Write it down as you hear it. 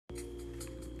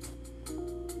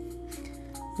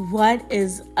What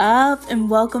is up, and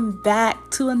welcome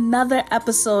back to another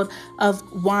episode of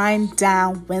Wind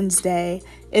Down Wednesday.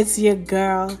 It's your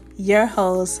girl, your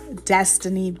host,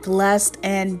 Destiny, blessed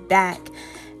and back.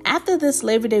 After this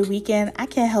Labor Day weekend, I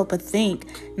can't help but think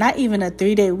not even a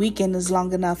 3-day weekend is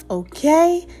long enough,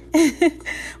 okay?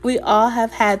 We all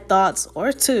have had thoughts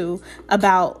or two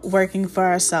about working for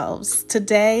ourselves.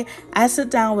 Today, I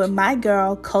sit down with my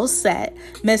girl, Cosette,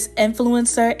 Miss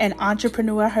Influencer and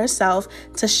entrepreneur herself,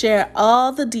 to share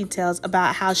all the details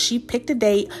about how she picked a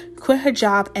date, quit her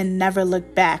job, and never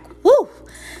looked back. Woo!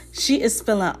 She is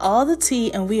spilling all the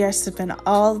tea and we are sipping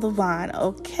all the wine,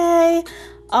 okay?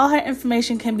 All her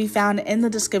information can be found in the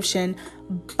description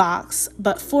box,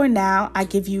 but for now, I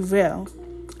give you real.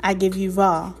 I give you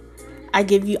raw. I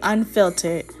give you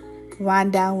unfiltered.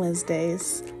 Wind Down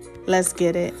Wednesdays. Let's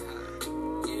get it.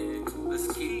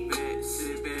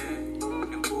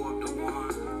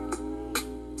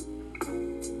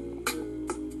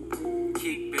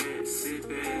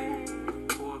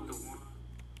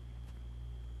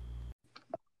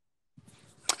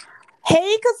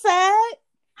 Hey, Cosette.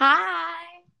 Hi.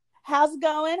 How's it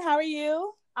going? How are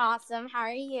you? Awesome. How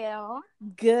are you?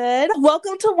 Good.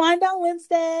 Welcome to Wind Down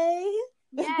Wednesday.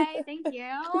 Yay, thank you.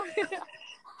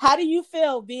 How do you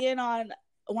feel being on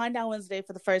Wind Down Wednesday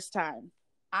for the first time?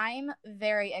 I'm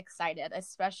very excited,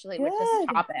 especially with this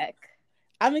topic.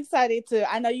 I'm excited too.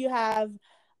 I know you have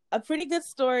a pretty good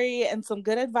story and some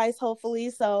good advice,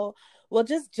 hopefully. So we'll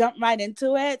just jump right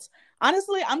into it.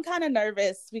 Honestly, I'm kind of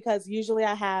nervous because usually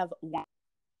I have one.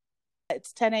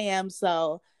 It's 10 a.m.,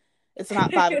 so it's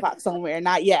not 5 o'clock somewhere.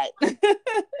 Not yet.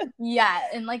 Yeah,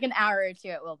 in like an hour or two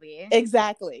it will be.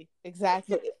 Exactly.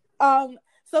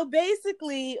 So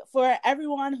basically, for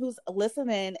everyone who's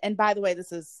listening, and by the way,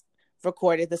 this is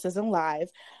recorded, this isn't live.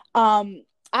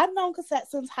 I've known Cosette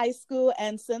since high school,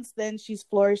 and since then she's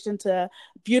flourished into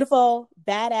beautiful,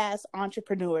 badass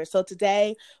entrepreneur. So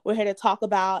today we're here to talk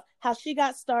about how she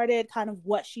got started, kind of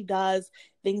what she does,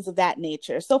 things of that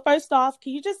nature. So first off,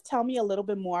 can you just tell me a little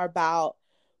bit more about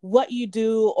what you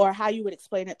do or how you would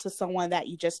explain it to someone that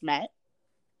you just met?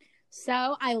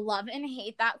 So I love and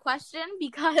hate that question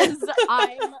because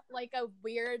I'm like a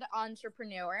weird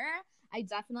entrepreneur. I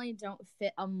definitely don't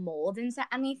fit a mold into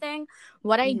anything.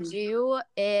 What I do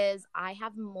is I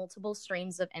have multiple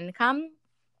streams of income.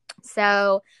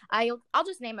 So I'll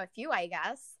just name a few, I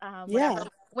guess.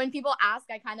 When people ask,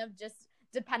 I kind of just,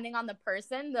 depending on the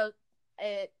person,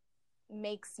 it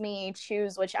makes me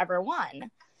choose whichever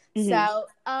one. So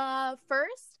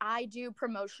first, I do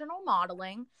promotional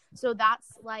modeling. So that's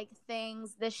like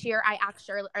things this year,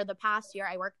 the past year,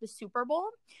 I worked the Super Bowl.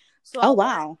 So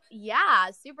wow.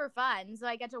 Yeah, super fun. So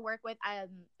I get to work with an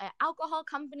alcohol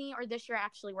company, or this year I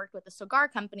actually worked with a cigar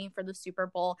company for the Super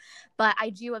Bowl. But I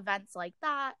do events like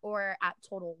that, or at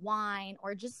Total Wine,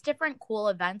 or just different cool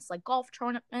events like golf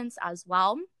tournaments as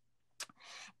well.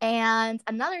 And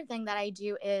another thing that I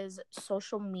do is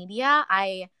social media.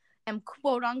 I am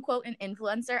quote unquote an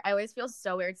influencer. I always feel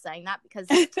so weird saying that because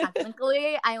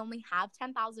technically I only have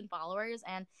 10,000 followers,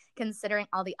 and considering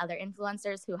all the other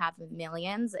influencers who have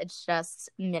millions, it's just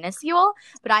minuscule.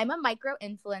 But I'm a micro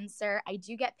influencer. I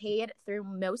do get paid through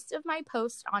most of my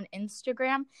posts on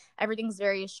Instagram. Everything's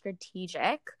very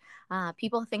strategic.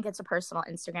 People think it's a personal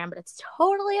Instagram, but it's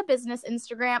totally a business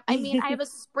Instagram. I mean, I have a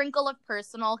sprinkle of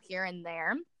personal here and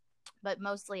there, but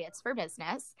mostly it's for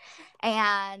business.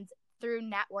 And through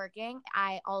networking,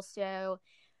 I also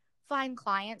find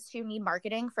clients who need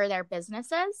marketing for their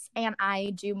businesses, and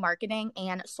I do marketing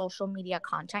and social media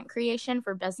content creation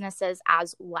for businesses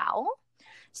as well.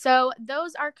 So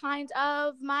those are kind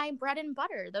of my bread and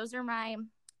butter. Those are my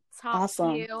top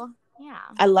few. Yeah.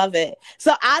 I love it.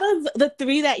 So out of the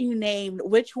three that you named,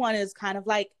 which one is kind of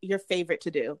like your favorite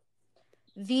to do?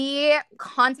 The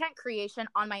content creation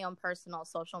on my own personal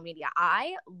social media.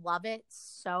 I love it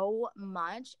so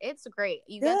much. It's great.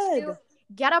 You get to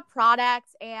get a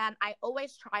product, and I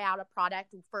always try out a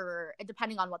product for,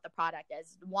 depending on what the product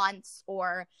is, once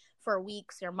or for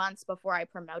weeks or months before I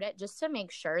promote it, just to make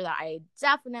sure that I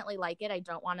definitely like it. I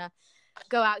don't want to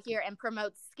go out here and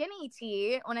promote skinny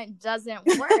tea when it doesn't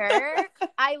work.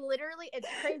 It's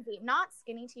crazy. Not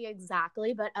skinny tea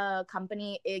exactly, but a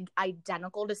company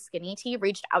identical to skinny tea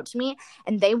reached out to me,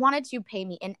 and they wanted to pay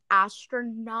me an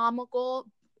astronomical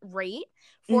rate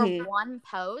for one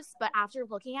post. But after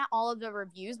looking at all of the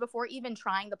reviews before even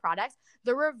trying the products,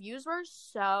 the reviews were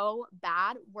so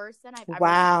bad, worse than I've ever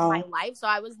seen in my life. So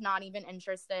I was not even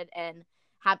interested in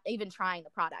even trying the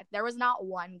product. There was not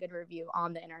one good review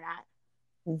on the internet.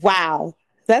 Wow.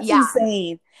 That's Yeah.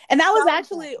 insane. And that was So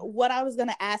actually good. what I was going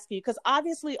to ask you, because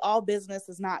obviously all business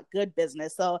is not good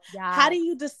business. So how do Yeah.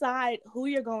 you decide who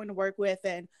you're going to work with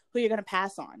and who you're going to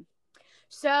pass on?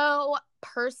 So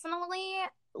personally,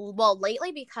 well,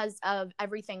 lately because of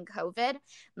everything COVID,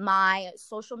 my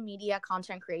social media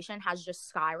content creation has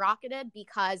just skyrocketed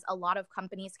because a lot of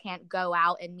companies can't go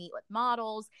out and meet with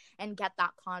models and get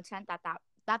that content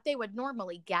that they would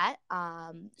normally get.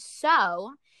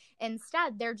 So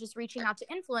instead, they're just reaching out to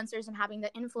influencers and having the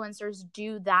influencers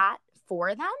do that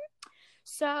for them.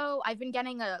 So I've been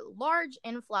getting a large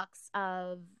influx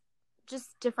of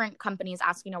just different companies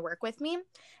asking to work with me,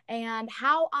 and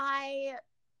how I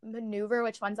maneuver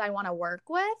which ones I want to work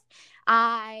with.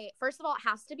 I first of all, it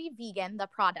has to be vegan, the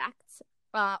product,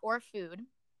 or food.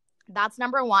 That's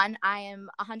number one. I am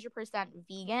 100%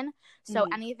 vegan. So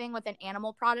anything with an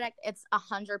animal product, it's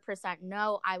 100%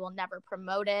 no. I will never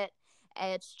promote it.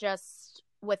 It's just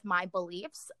with my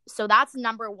beliefs. So that's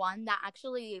number one. That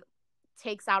actually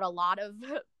takes out a lot of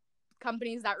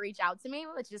companies that reach out to me,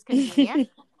 which is convenient.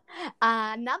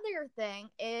 Another thing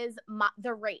is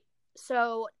the rate.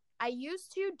 So I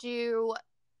used to do,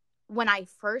 when I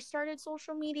first started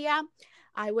social media,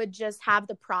 I would just have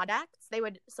the products. They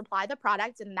would supply the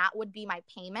products and that would be my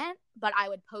payment, but I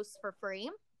would post for free.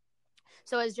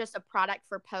 So it's just a product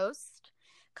for post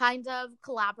kind of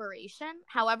collaboration.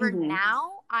 However,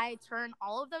 now I turn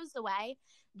all of those away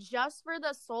just for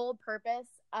the sole purpose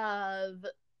of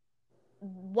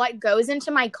what goes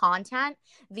into my content: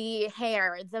 the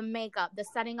hair, the makeup, the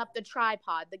setting up the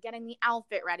tripod, the getting the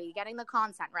outfit ready, getting the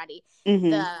content ready,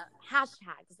 the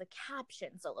hashtags, the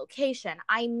captions, the location.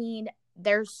 I mean,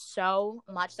 there's so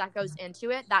much that goes into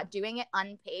it that doing it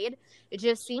unpaid, it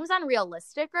just seems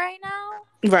unrealistic right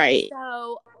now. Right.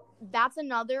 So that's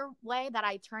another way that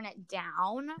I turn it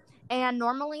down. And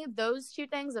normally those two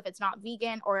things, if it's not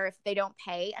vegan or if they don't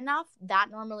pay enough,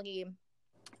 that normally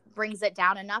brings it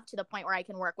down enough to the point where I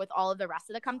can work with all of the rest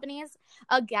of the companies.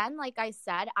 Again, like I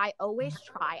said, I always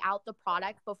try out the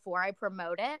product before I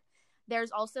promote it.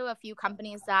 There's also a few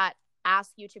companies that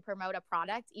ask you to promote a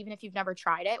product even if you've never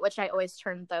tried it, which I always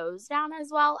turn those down as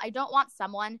well. I don't want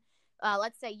someone,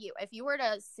 let's say if you were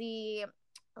to see,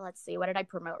 let's see, what did I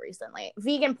promote recently?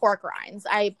 Vegan pork rinds.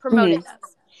 I promoted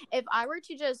those. If I were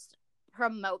to just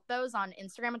promote those on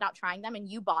Instagram without trying them and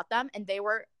you bought them and they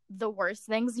were the worst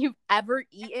things you've ever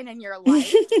eaten in your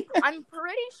life, I'm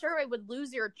pretty sure I would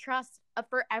lose your trust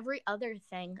for every other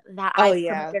thing that I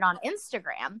promoted on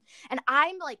Instagram. And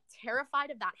I'm like terrified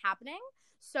of that happening.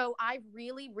 So I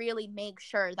really, really make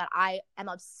sure that I am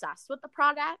obsessed with the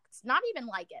product, not even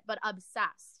like it, but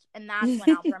obsessed. And that's when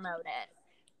I'll promote it.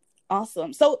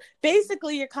 Awesome. So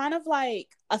basically you're kind of like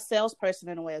a salesperson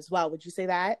in a way as well. Would you say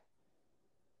that?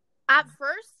 At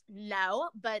first, no,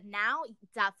 but now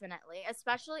definitely,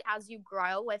 especially as you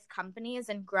grow with companies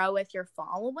and grow with your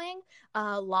following,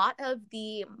 a lot of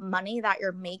the money that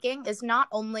you're making is not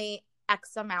only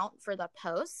X amount for the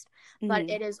post, but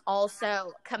it is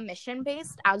also commission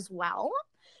based as well.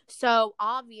 So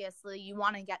obviously you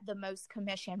want to get the most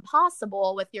commission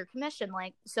possible with your commission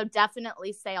link. So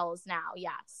definitely sales now.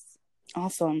 Yes.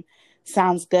 Awesome.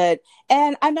 Sounds good.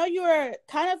 And I know you were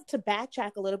kind of, to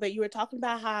backtrack a little bit, you were talking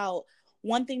about how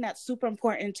one thing that's super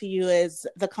important to you is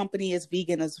the company is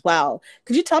vegan as well.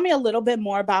 Could you tell me a little bit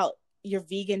more about your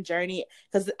vegan journey?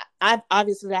 Because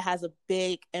obviously that has a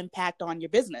big impact on your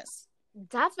business.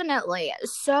 Definitely.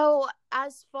 So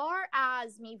as far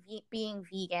as me being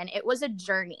vegan, it was a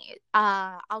journey.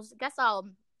 Guess I'll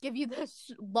give you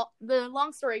the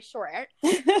long story short.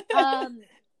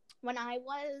 When I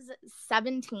was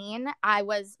 17, I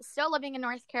was still living in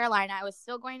North Carolina. I was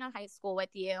still going to high school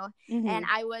with you. And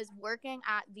I was working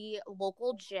at the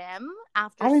local gym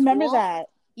after school. I remember that.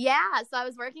 Yeah, so I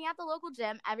was working at the local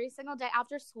gym every single day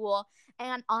after school.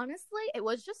 And honestly, it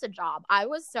was just a job. I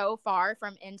was so far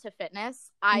from into fitness.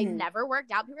 I never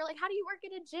worked out. People were like, how do you work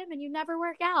at a gym and you never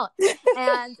work out?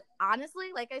 And honestly,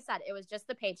 like I said, it was just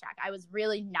the paycheck. I was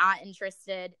really not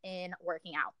interested in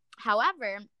working out.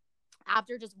 However,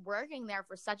 after just working there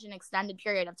for such an extended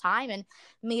period of time and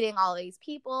meeting all these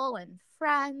people and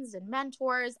friends and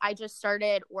mentors, I just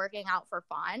started working out for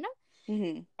fun.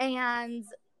 And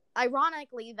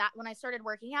ironically, that when I started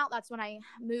working out, that's when I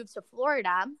moved to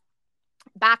Florida,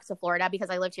 back to Florida,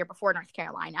 because I lived here before North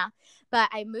Carolina. But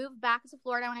I moved back to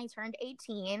Florida when I turned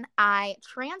 18. I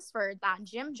transferred that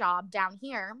gym job down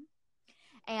here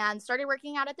and started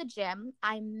working out at the gym.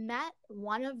 I met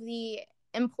one of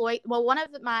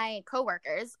my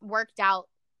coworkers worked out,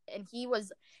 and he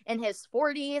was in his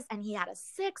 40s and he had a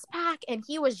six-pack and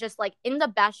he was just like in the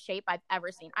best shape I've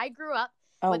ever seen. I grew up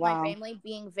with my family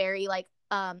being very like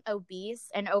obese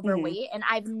and Mm-hmm. overweight, and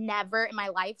I've never in my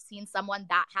life seen someone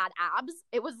that had abs.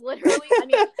 It was literally, I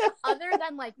mean, other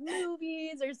than like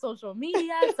movies or social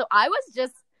media. So I was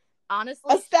just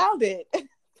honestly astounded.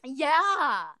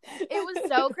 Yeah, it was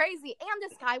so crazy. And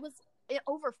this guy was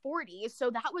over 40, so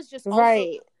that was just also,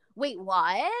 Right. wait,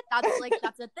 what?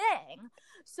 That's a thing.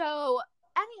 So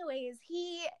anyways,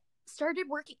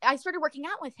 I started working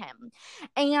out with him,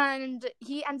 and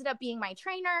he ended up being my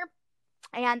trainer.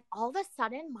 And all of a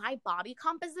sudden, my body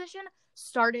composition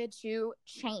started to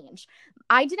change.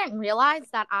 I didn't realize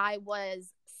that I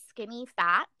was skinny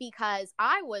fat because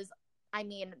I was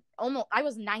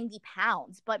 90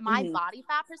 pounds, but my body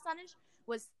fat percentage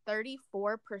was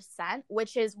 34%,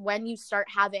 which is when you start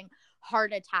having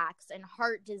heart attacks and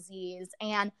heart disease.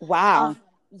 And wow.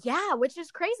 Yeah, which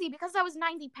is crazy because I was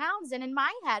 90 pounds, and in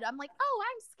my head, I'm like, oh,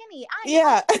 I'm skinny.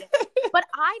 Yeah. But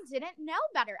I didn't know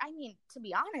better. I mean, to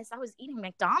be honest, I was eating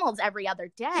McDonald's every other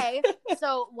day.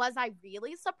 So was I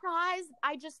really surprised?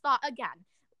 I just thought, again,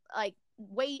 like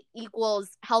weight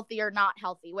equals healthy or not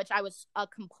healthy, which I was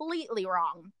completely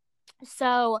wrong.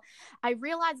 So I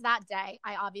realized that day,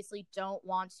 I obviously don't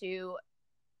want to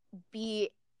be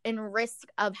in risk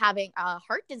of having a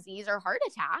heart disease or heart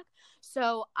attack.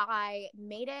 So I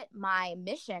made it my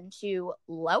mission to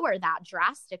lower that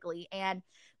drastically. And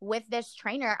with this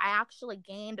trainer, I actually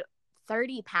gained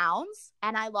 30 pounds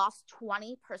and I lost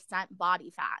 20%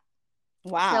 body fat.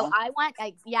 Wow. So I went,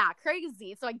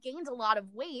 crazy. So I gained a lot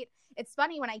of weight. It's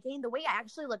funny, when I gained the weight, I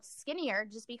actually looked skinnier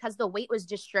just because the weight was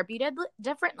distributed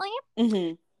differently.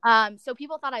 So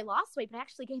people thought I lost weight, but I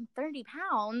actually gained 30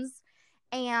 pounds.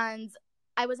 And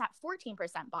I was at 14%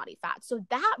 body fat. So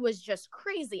that was just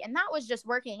crazy. And that was just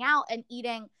working out and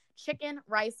eating chicken,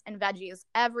 rice, and veggies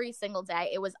every single day.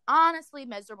 It was honestly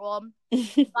miserable,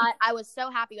 but I was so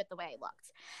happy with the way I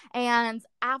looked. And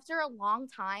after a long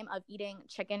time of eating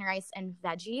chicken, rice, and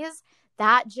veggies,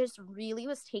 that just really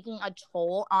was taking a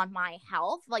toll on my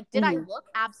health. Like, did I look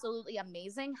absolutely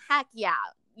amazing? Heck yeah.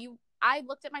 I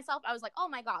looked at myself, I was like, oh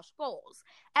my gosh, goals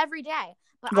every day.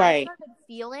 But I started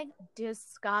feeling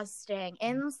disgusting.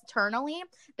 Internally,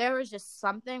 there was just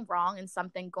something wrong and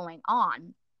something going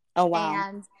on. Oh, wow.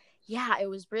 And yeah, it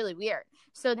was really weird.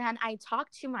 So then I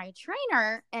talked to my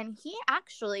trainer, and he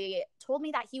actually told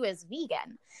me that he was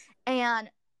vegan. And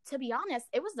to be honest,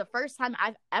 it was the first time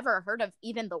I've ever heard of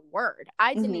even the word.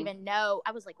 I didn't even know.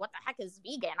 I was like, what the heck is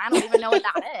vegan? I don't even know what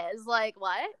that is. Like,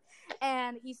 what?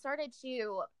 And he started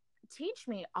to teach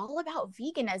me all about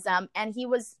veganism, and he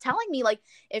was telling me, like,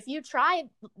 if you try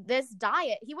this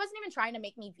diet, he wasn't even trying to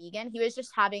make me vegan, he was just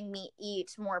having me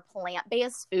eat more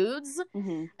plant-based foods,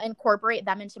 incorporate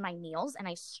them into my meals. And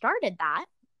I started that,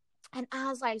 and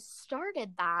as I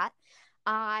started that,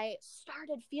 I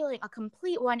started feeling a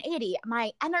complete 180.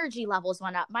 My energy levels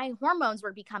went up, my hormones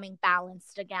were becoming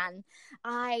balanced again,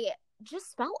 I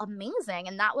just felt amazing,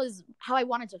 and that was how I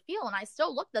wanted to feel, and I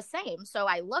still looked the same. So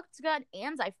I looked good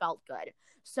and I felt good.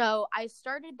 So I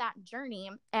started that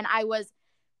journey, and I was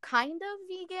kind of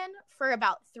vegan for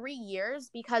about 3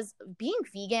 years, because being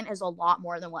vegan is a lot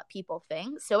more than what people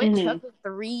think. So it took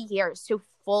 3 years to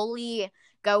fully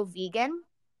go vegan,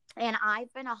 and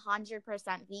I've been 100%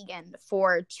 vegan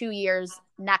for 2 years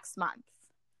next month.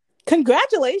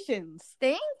 Congratulations.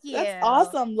 Thank you. That's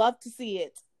awesome. Love to see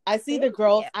it. I see the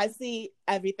growth. I see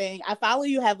everything. I follow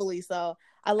you heavily, so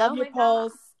I love your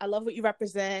posts. I love what you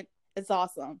represent. It's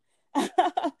awesome.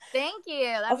 Thank you.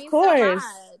 That means so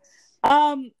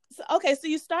much. So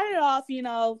you started off,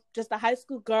 just a high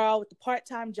school girl with a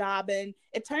part-time job, and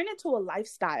it turned into a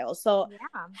lifestyle. So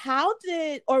how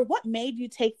what made you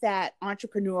take that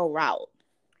entrepreneurial route?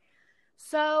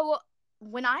 So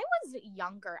when I was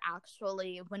younger,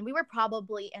 actually, when we were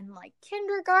probably in like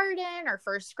kindergarten or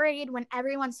first grade, when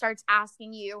everyone starts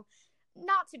asking you,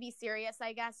 not to be serious,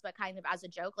 I guess, but kind of as a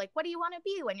joke, like, what do you want to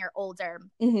be when you're older?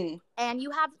 And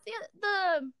you have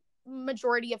the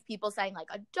majority of people saying like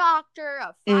a doctor,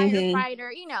 a firefighter,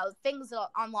 things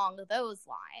along those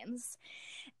lines.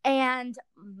 And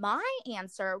my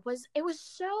answer was, it was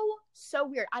so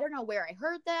weird. I don't know where I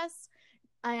heard this.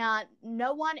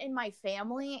 No one in my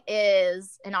family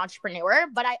is an entrepreneur,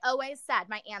 but I always said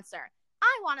my answer,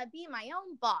 I want to be my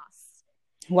own boss.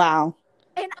 Wow.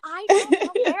 And I don't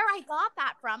know where I got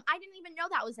that from. I didn't even know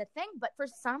that was a thing, but for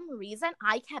some reason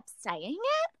I kept saying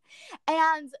it.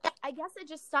 And I guess it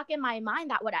just stuck in my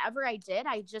mind that whatever I did,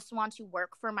 I just want to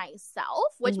work for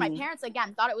myself, which my parents,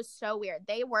 again, thought it was so weird.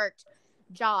 They worked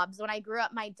jobs. When I grew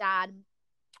up, my dad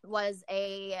was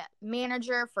a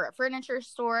manager for a furniture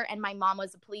store, and my mom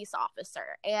was a police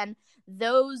officer. And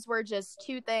those were just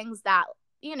two things that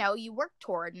you know, you work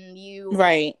toward and you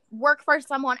Right. work for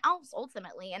someone else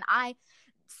ultimately. And I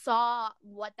saw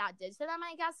what that did to them,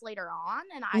 I guess, later on.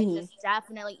 And I just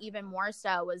definitely even more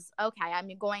so was, okay, I'm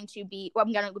going to be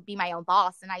my own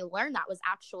boss. And I learned that was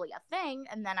actually a thing.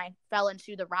 And then I fell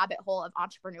into the rabbit hole of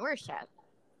entrepreneurship.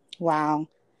 Wow.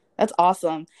 That's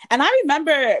awesome. And I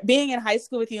remember being in high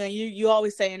school with you, and you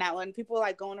always saying that when people were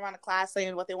like going around the class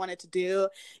saying what they wanted to do,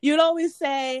 you'd always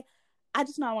say, I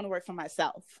just know I want to work for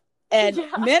myself. And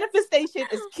manifestation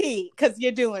is key because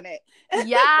you're doing it.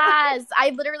 Yes. I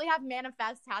literally have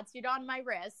manifest tattooed on my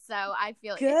wrist. So I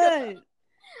feel good.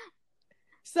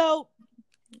 So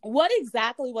what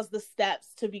exactly was the steps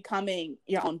to becoming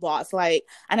your own boss? Like,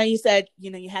 I know you said,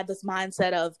 you know, you had this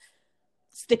mindset of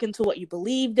sticking to what you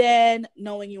believed in,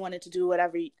 knowing you wanted to do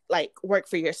whatever, like work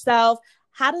for yourself.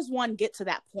 How does one get to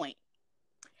that point?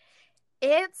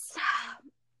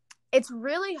 It's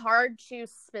really hard to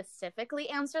specifically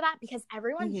answer that because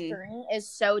everyone's journey is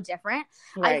so different.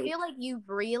 Right. I feel like you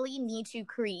really need to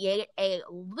create a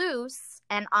loose,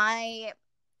 and I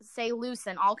say loose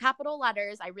in all capital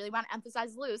letters, I really want to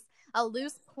emphasize loose, a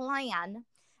loose plan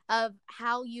of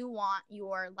how you want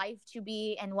your life to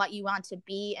be and what you want to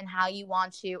be and how you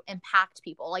want to impact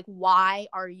people. Like, why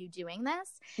are you doing this?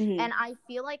 And I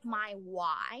feel like my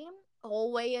why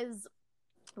always,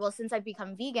 well, since I've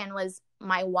become vegan,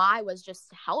 my why was just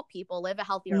to help people live a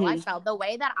healthier lifestyle. The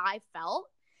way that I felt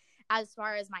as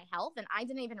far as my health, and I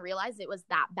didn't even realize it was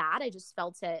that bad. I just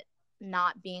felt it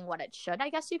not being what it should, I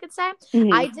guess you could say.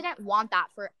 I didn't want that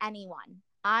for anyone.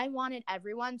 I wanted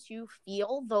everyone to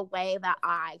feel the way that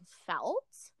I felt.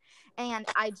 And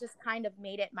I just kind of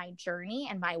made it my journey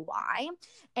and my why.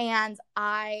 And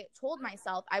I told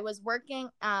myself, I was working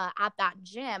at that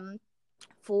gym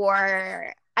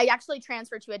I actually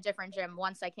transferred to a different gym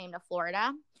once I came to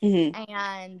Florida.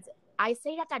 And I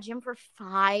stayed at that gym for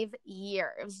 5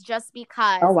 years just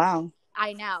because. Oh, wow.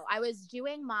 I know. I was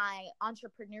doing my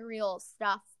entrepreneurial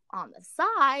stuff on the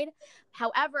side.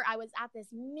 However, I was at this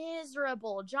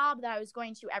miserable job that I was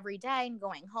going to every day and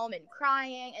going home and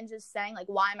crying and just saying, like,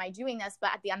 why am I doing this?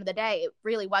 But at the end of the day, it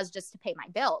really was just to pay my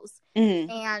bills.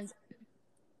 And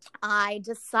I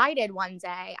decided one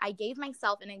day, I gave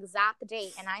myself an exact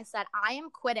date and I said, I am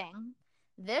quitting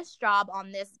this job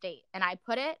on this date. And I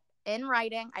put it in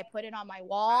writing. I put it on my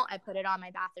wall. I put it on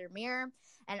my bathroom mirror.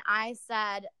 And I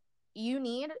said, you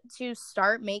need to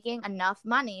start making enough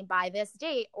money by this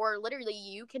date or literally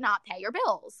you cannot pay your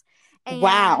bills. And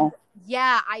wow.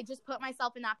 Yeah, I just put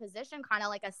myself in that position, kind of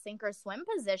like a sink or swim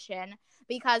position,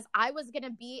 because I was going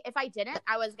to be, if I didn't,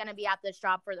 I was going to be at this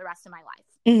job for the rest of my life.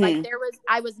 Like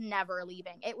I was never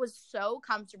leaving. It was so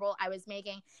comfortable. I was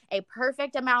making a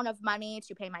perfect amount of money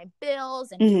to pay my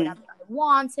bills and do whatever I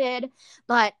wanted,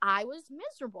 but I was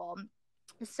miserable.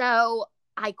 So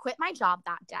I quit my job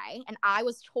that day and I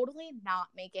was totally not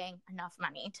making enough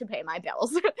money to pay my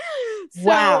bills.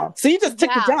 Wow. So you just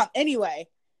took the jump anyway.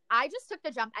 I just took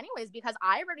the jump anyways because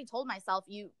I already told myself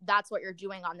that's what you're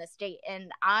doing on this date. And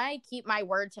I keep my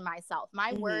word to myself.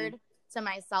 My word to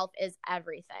myself is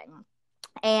everything.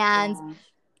 And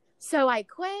so I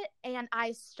quit and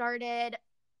I started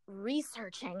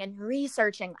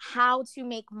researching how to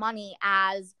make money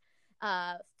as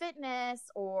fitness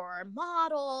or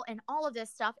model and all of this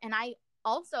stuff. And I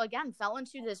also, again, fell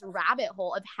into this rabbit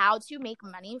hole of how to make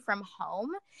money from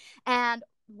home. And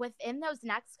within those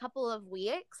next couple of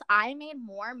weeks, I made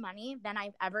more money than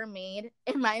I've ever made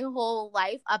in my whole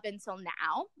life up until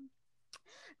now.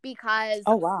 Because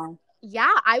oh wow.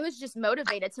 Yeah, I was just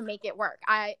motivated to make it work.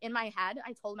 In my head,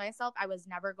 I told myself I was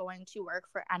never going to work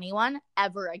for anyone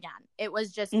ever again. It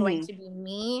was just going to be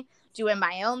me doing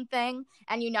my own thing.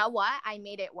 And you know what? I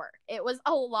made it work. It was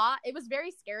a lot. It was very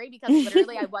scary because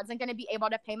literally I wasn't going to be able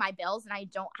to pay my bills and I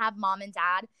don't have mom and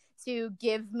dad to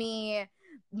give me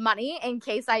money in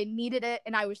case I needed it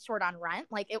and I was short on rent.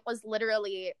 Like it was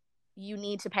literally, you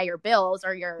need to pay your bills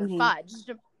or you're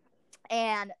fudged.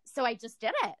 And so I just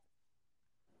did it.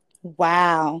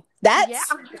 Wow.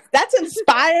 That's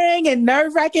inspiring and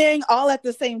nerve-wracking all at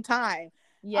the same time.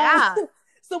 Yeah.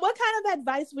 So what kind of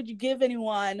advice would you give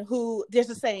anyone who,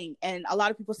 there's a saying, and a lot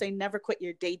of people say never quit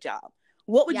your day job.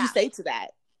 What would you say to that?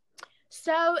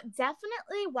 So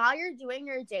definitely while you're doing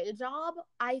your day job,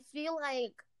 I feel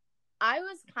like I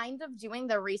was kind of doing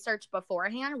the research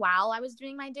beforehand while I was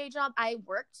doing my day job. I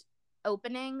worked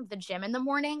opening the gym in the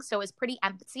morning, so it was pretty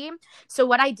empty. So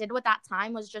what I did with that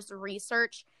time was just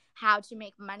research how to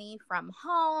make money from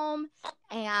home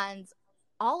and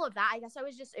all of that. I guess it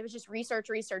was just research.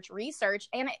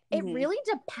 And it really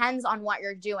depends on what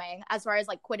you're doing as far as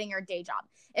like quitting your day job.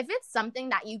 If it's something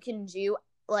that you can do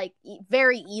like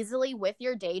very easily with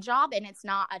your day job and it's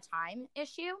not a time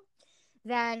issue,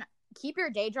 then keep your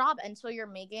day job until you're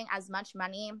making as much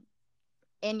money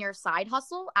in your side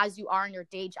hustle as you are in your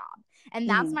day job. And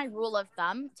that's my rule of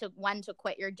thumb to when to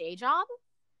quit your day job.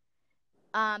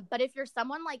 But if you're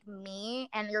someone like me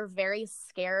and you're very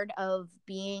scared of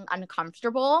being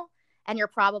uncomfortable and you're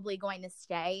probably going to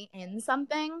stay in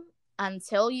something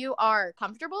until you are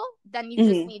comfortable, then you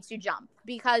just need to jump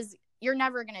because you're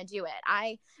never going to do it.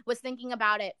 I was thinking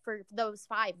about it for those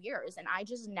 5 years and I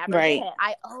just never did it.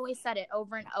 I always said it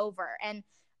over and over and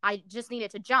I just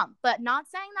needed to jump. But not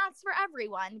saying that's for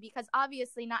everyone because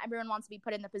obviously not everyone wants to be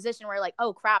put in the position where like,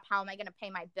 oh crap, how am I going to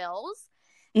pay my bills?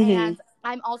 And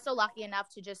I'm also lucky enough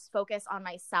to just focus on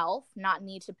myself, not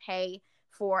need to pay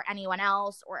for anyone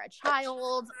else or a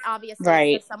child.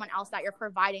 Obviously, for someone else that you're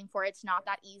providing for, it's not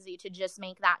that easy to just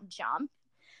make that jump.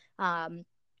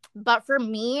 But for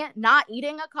me, not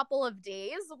eating a couple of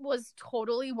days was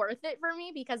totally worth it for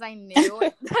me because I knew,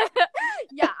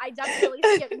 I definitely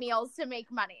skipped meals to make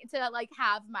money, to like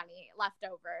have money left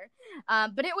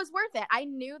over. But it was worth it. I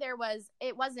knew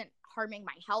it wasn't harming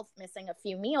my health, missing a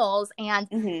few meals. And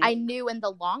I knew in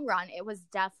the long run, it was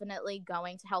definitely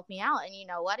going to help me out. And you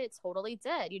know what? It totally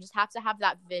did. You just have to have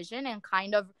that vision and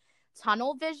kind of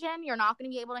tunnel vision. You're not going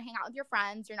to be able to hang out with your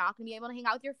friends. You're not going to be able to hang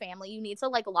out with your family. You need to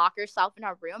like lock yourself in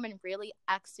a room and really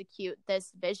execute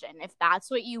this vision. If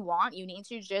that's what you want, you need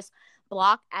to just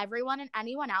block everyone and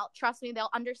anyone out. Trust me, they'll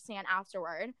understand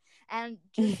afterward and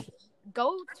just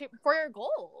go for your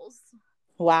goals.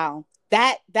 Wow.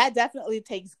 That definitely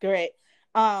takes grit.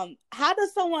 How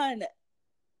does someone,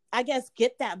 I guess,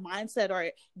 get that mindset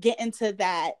or get into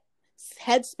that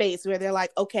headspace where they're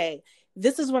like, okay,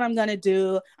 this is what I'm going to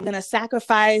do. I'm going to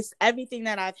sacrifice everything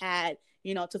that I've had,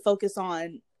 to focus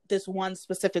on this one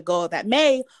specific goal that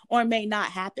may or may not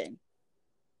happen.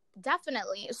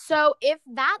 Definitely. So if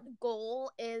that goal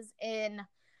is in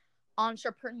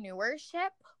entrepreneurship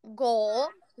goal,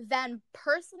 then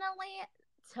personally,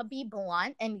 to be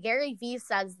blunt, and Gary Vee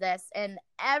says this in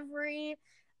every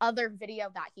other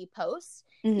video that he posts,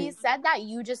 he said that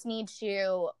you just need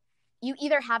to, you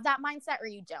either have that mindset or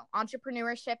you don't.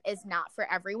 Entrepreneurship is not for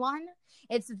everyone.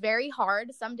 It's very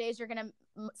hard. Some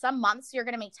months you're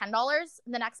going to make $10.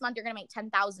 The next month you're going to make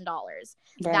 $10,000.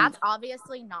 That's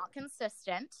obviously not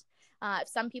consistent. If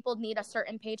some people need a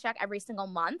certain paycheck every single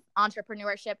month,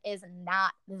 entrepreneurship is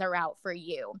not the route for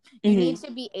you. You need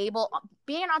to be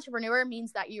being an entrepreneur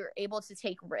means that you're able to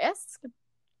take risks.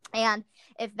 And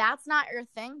if that's not your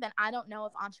thing, then I don't know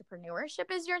if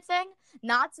entrepreneurship is your thing.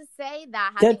 Not to say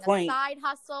that having a side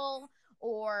hustle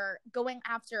or going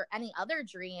after any other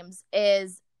dreams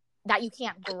is that you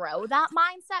can't grow that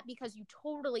mindset, because you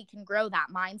totally can grow that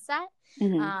mindset.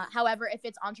 However, if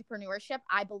it's entrepreneurship,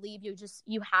 I believe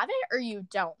you have it or you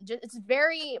don't.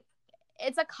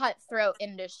 It's a cutthroat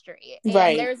industry. And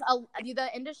the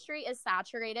industry is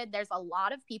saturated. There's a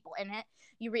lot of people in it.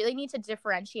 You really need to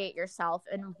differentiate yourself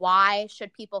and why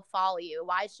should people follow you?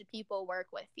 Why should people work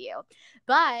with you?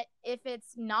 But if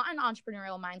it's not an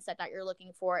entrepreneurial mindset that you're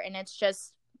looking for and it's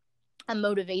just a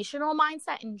motivational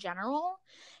mindset in general,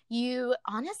 you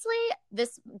honestly,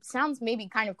 this sounds maybe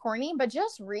kind of corny, but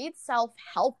just read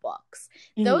self-help books.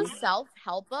 Those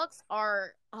self-help books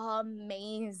are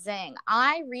amazing.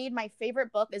 My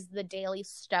favorite book is The Daily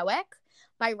Stoic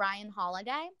by Ryan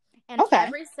Holiday. And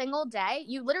every single day,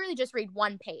 you literally just read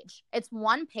one page. It's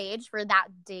one page for that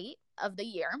date of the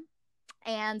year.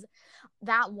 And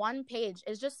that one page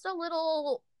is just a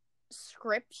little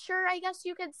scripture, I guess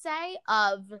you could say,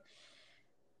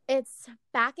 it's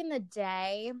back in the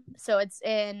day. So it's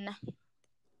in,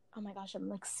 oh my gosh, I'm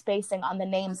like spacing on the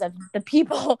names of the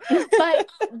people, but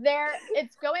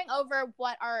it's going over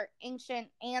what our ancient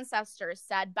ancestors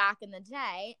said back in the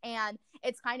day. And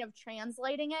it's kind of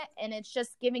translating it. And it's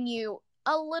just giving you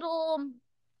a little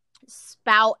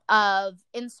spout of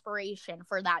inspiration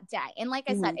for that day. And like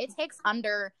I said, it takes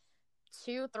under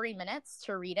 2-3 minutes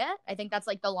to read it. I think that's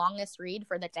like the longest read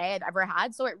for the day I've ever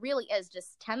had. So it really is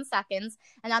just 10 seconds.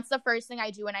 And that's the first thing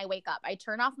I do when I wake up. I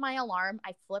turn off my alarm.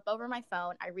 I flip over my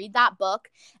phone. I read that book.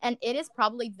 And it is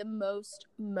probably the most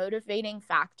motivating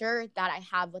factor that I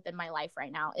have within my life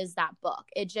right now is that book.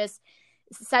 It just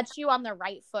sets you on the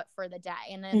right foot for the day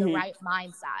and in the right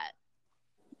mindset.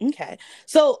 Okay.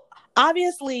 So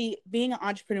obviously being an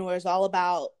entrepreneur is all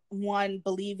about, one,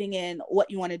 believing in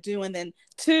what you want to do, and then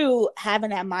two, having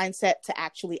that mindset to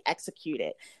actually execute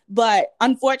it. But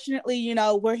unfortunately,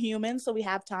 we're human, so we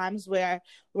have times where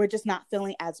we're just not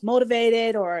feeling as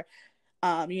motivated, or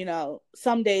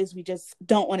some days we just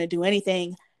don't want to do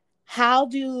anything. how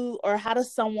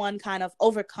does someone kind of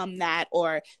overcome that,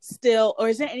 or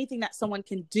is there anything that someone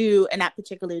can do in that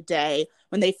particular day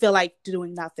when they feel like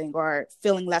doing nothing or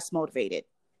feeling less motivated?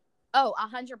 Oh,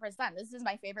 100%. This is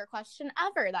my favorite question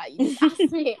ever that you just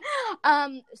asked me.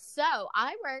 So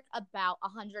I work about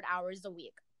 100 hours a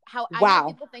week. I know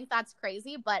people think that's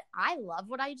crazy, but I love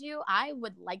what I do. I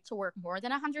would like to work more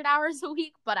than 100 hours a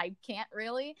week, but I can't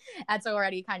really. That's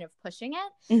already kind of pushing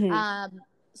it. Mm-hmm.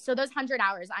 So those 100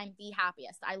 hours, I'm the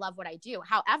happiest. I love what I do.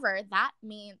 However, that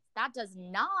does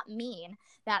not mean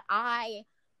that I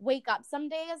wake up some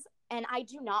days and I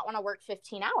do not want to work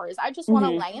 15 hours. I just want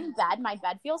to lay in bed. My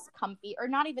bed feels comfy, or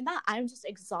not even that. I'm just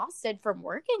exhausted from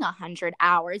working 100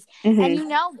 hours. And you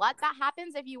know what? That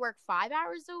happens if you work 5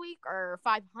 hours a week or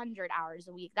 500 hours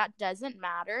a week. That doesn't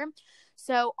matter.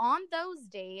 So on those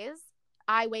days,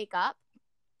 I wake up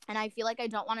and I feel like I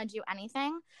don't want to do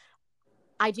anything.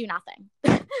 I do nothing,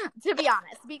 to be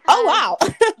honest. Because, oh, wow.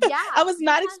 Yeah. I was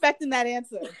not expecting that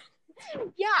answer.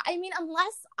 Yeah, I mean,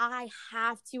 unless I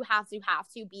have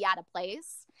to be at a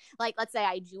place, like let's say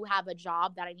I do have a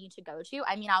job that I need to go to,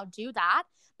 I mean, I'll do that,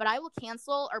 but I will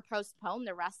cancel or postpone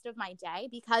the rest of my day,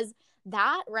 because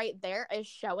that right there is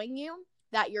showing you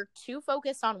that you're too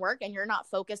focused on work and you're not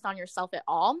focused on yourself at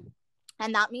all.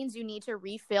 And that means you need to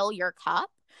refill your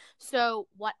cup. So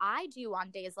what I do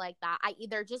on days like that, I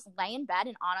either just lay in bed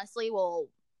and honestly will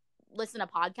listen to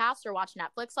podcasts or watch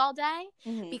Netflix all day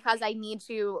because I need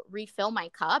to refill my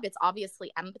cup. It's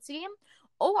obviously empty.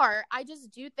 Or I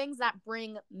just do things that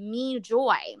bring me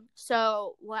joy.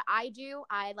 So what I do,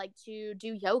 I like to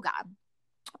do yoga.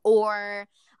 Or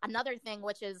another thing,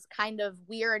 which is kind of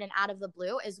weird and out of the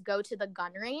blue, is go to the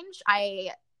gun range.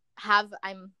 I have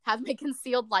my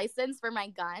concealed license for my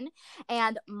gun,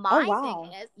 and my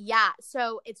thing is,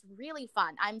 so it's really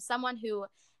fun. I'm someone who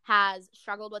has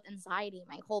struggled with anxiety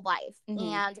my whole life.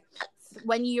 And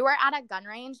when you are at a gun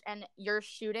range and you're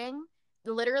shooting,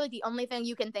 literally the only thing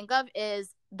you can think of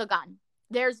is the gun.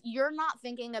 You're not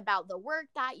thinking about the work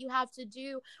that you have to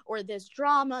do or this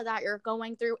drama that you're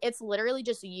going through. It's literally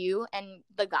just you and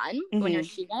the gun when you're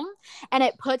shooting. And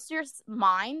it puts your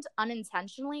mind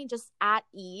unintentionally just at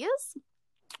ease,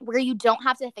 where you don't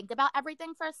have to think about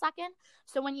everything for a second.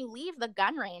 So when you leave the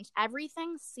gun range,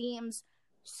 everything seems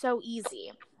so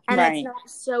easy. And it's not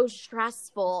so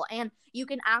stressful. And you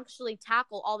can actually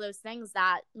tackle all those things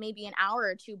that maybe an hour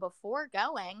or two before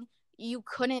going you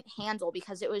couldn't handle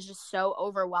because it was just so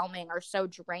overwhelming or so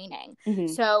draining.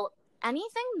 So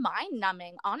anything mind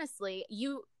numbing, honestly,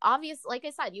 like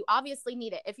I said, you obviously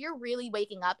need it. If you're really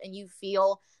waking up and you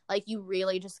feel like you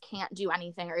really just can't do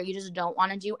anything or you just don't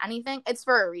want to do anything, it's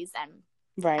for a reason.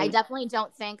 I definitely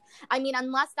don't think, I mean,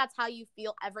 unless that's how you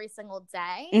feel every single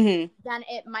day, then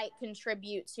it might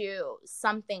contribute to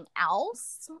something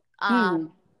else.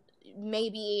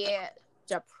 Maybe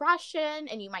depression,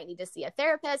 and you might need to see a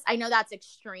therapist. I know that's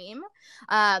extreme,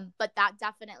 but that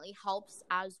definitely helps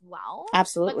as well.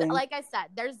 Absolutely. But like I said,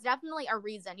 there's definitely a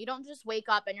reason. You don't just wake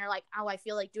up and you're like, oh, I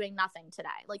feel like doing nothing today.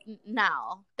 Like,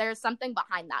 no, there's something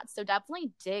behind that. So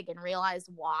definitely dig and realize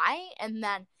why, and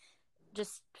then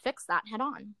just fix that head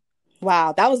on.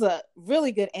 Wow, that was a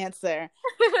really good answer.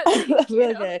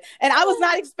 Really good. And I was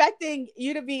not expecting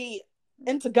you to be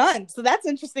into guns, so that's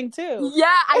interesting too. Yeah,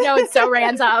 I know, it's so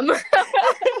random. Well,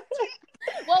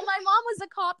 my mom was a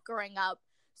cop growing up,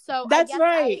 so that's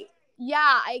right.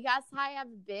 I guess I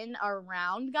have been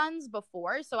around guns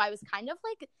before, so I was kind of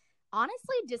like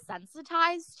honestly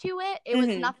desensitized to it. It was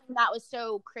nothing that was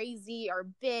so crazy or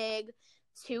big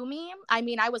to me. I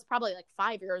mean, I was probably like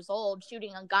 5 years old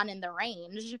shooting a gun in the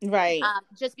range.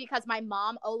 Just because my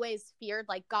mom always feared,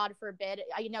 like, God forbid,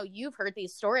 I know you've heard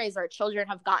these stories where children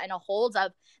have gotten a hold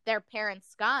of their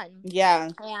parents' gun.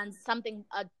 And something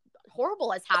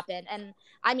horrible has happened. And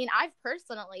I mean, I've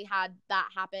personally had that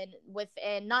happen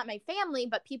within not my family,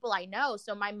 but people I know.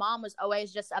 So my mom was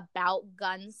always just about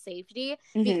gun safety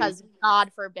because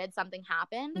God forbid something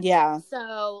happened.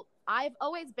 So I've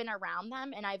always been around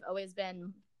them and I've always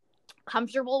been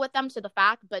comfortable with them to the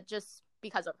fact, but just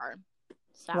because of her.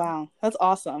 So. Wow, that's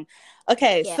awesome.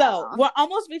 Okay, so we're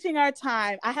almost reaching our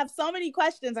time. I have so many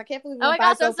questions. I can't believe oh my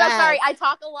gosh, I'm so sorry. I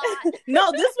talk a lot.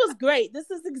 No, this was great. This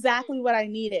is exactly what I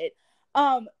needed.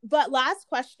 But last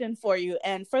question for you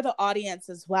and for the audience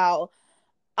as well.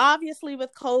 Obviously,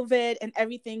 with COVID and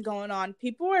everything going on,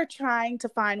 people are trying to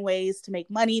find ways to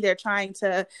make money. They're trying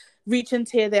to reach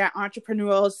into their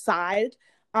entrepreneurial side.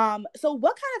 So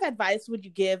what kind of advice would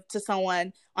you give to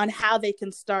someone on how they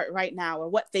can start right now or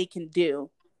what they can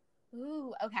do?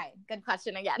 Ooh, okay. Good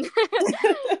question again.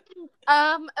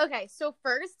 Okay. So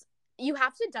first, you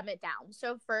have to dumb it down.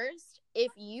 So first,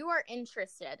 if you are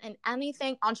interested in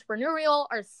anything entrepreneurial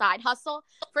or side hustle,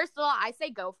 first of all, I say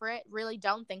go for it. Really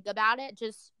don't think about it.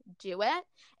 Just do it.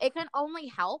 It can only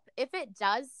help. If it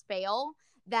does fail,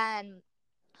 then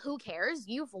who cares?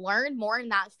 You've learned more in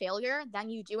that failure than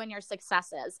you do in your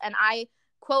successes. And I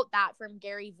quote that from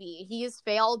Gary Vee. He has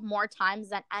failed more times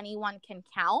than anyone can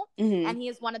count. And he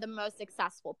is one of the most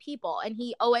successful people. And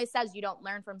he always says you don't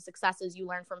learn from successes, you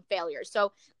learn from failures.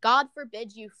 So God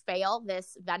forbid you fail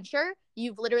this venture.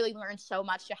 You've literally learned so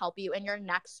much to help you in your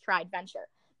next tried venture.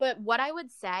 But what I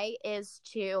would say is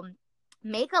to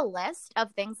make a list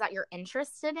of things that you're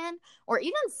interested in or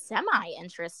even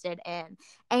semi-interested in.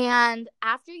 And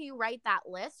after you write that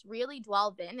list, really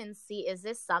delve in and see, is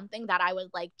this something that I would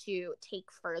like to take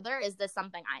further? Is this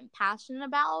something I'm passionate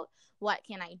about? What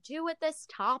can I do with this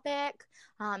topic?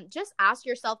 Just ask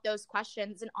yourself those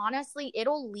questions. And honestly,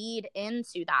 it'll lead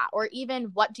into that. Or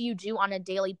even what do you do on a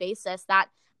daily basis that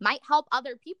might help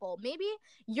other people? Maybe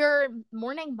your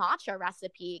morning matcha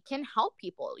recipe can help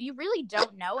people. You really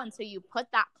don't know until you put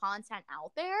that content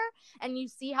out there and you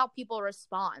see how people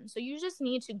respond. So you just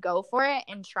need to go for it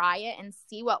and try it and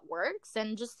see what works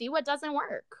and just see what doesn't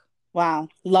work. Wow.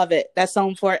 Love it. That's so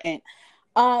important.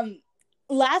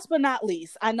 Last but not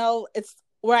least, I know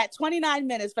we're at 29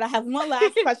 minutes, but I have one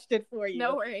last question for you.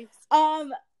 No worries.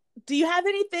 Do you have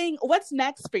anything? What's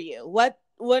next for you? What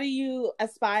are you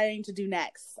aspiring to do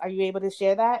next? Are you able to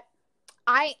share that?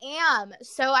 I am.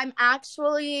 So I'm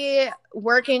actually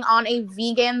working on a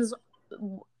vegan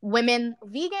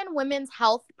women's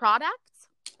health product.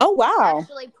 Oh, wow.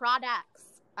 Actually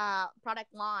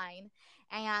product line.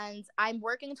 And I'm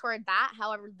working toward that.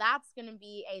 However, that's going to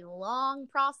be a long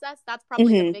process. That's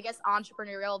probably the biggest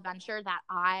entrepreneurial venture that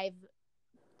I've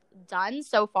done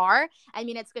so far. I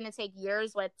mean, it's going to take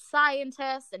years with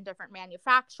scientists and different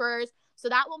manufacturers. So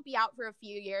that won't be out for a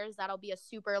few years. That'll be a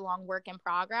super long work in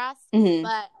progress.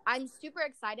 But I'm super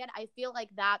excited. I feel like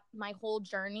that my whole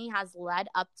journey has led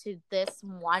up to this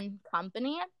one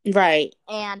company. Right.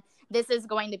 And this is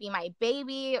going to be my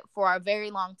baby for a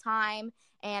very long time.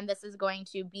 And this is going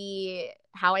to be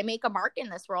how I make a mark in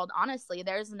this world. Honestly,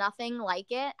 there's nothing like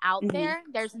it out there.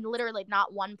 There's literally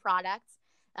not one product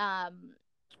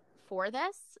for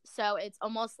this. So it's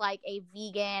almost like a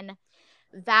vegan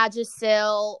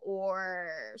Vagisil or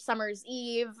Summer's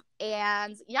Eve.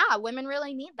 And yeah, women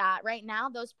really need that. Right now,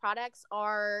 those products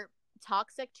are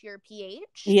toxic to your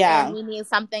pH. Yeah. And we need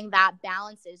something that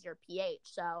balances your pH.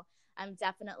 So I'm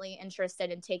definitely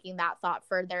interested in taking that thought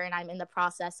further. And I'm in the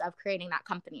process of creating that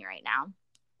company right now.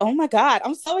 Oh my God.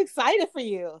 I'm so excited for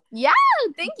you. Yeah.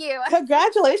 Thank you.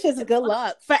 Congratulations and good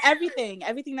luck for everything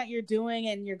that you're doing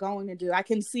and you're going to do. I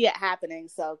can see it happening.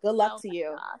 So good luck to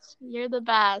you. Gosh. You're the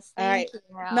best. Thank you.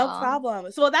 No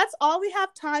problem. So that's all we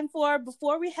have time for.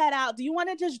 Before we head out, do you want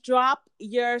to just drop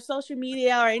your social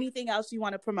media or anything else you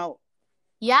want to promote?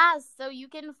 Yes. So you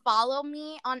can follow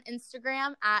me on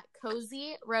Instagram at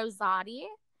Cozy Rosati,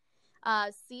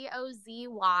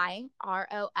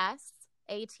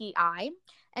 CozyRosati.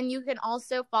 And you can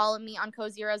also follow me on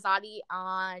Cozy Rosati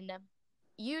on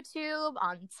YouTube,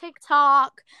 on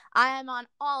TikTok. I am on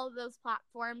all of those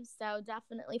platforms, so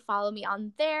definitely follow me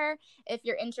on there. If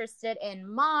you're interested in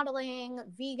modeling,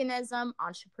 veganism,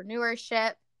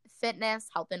 entrepreneurship, fitness,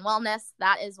 health and wellness,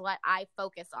 that is what I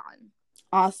focus on.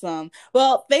 Awesome.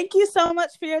 Well, thank you so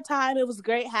much for your time. It was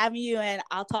great having you, and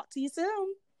I'll talk to you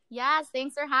soon. Yes,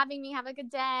 thanks for having me. Have a good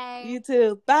day. You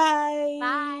too. Bye.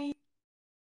 Bye.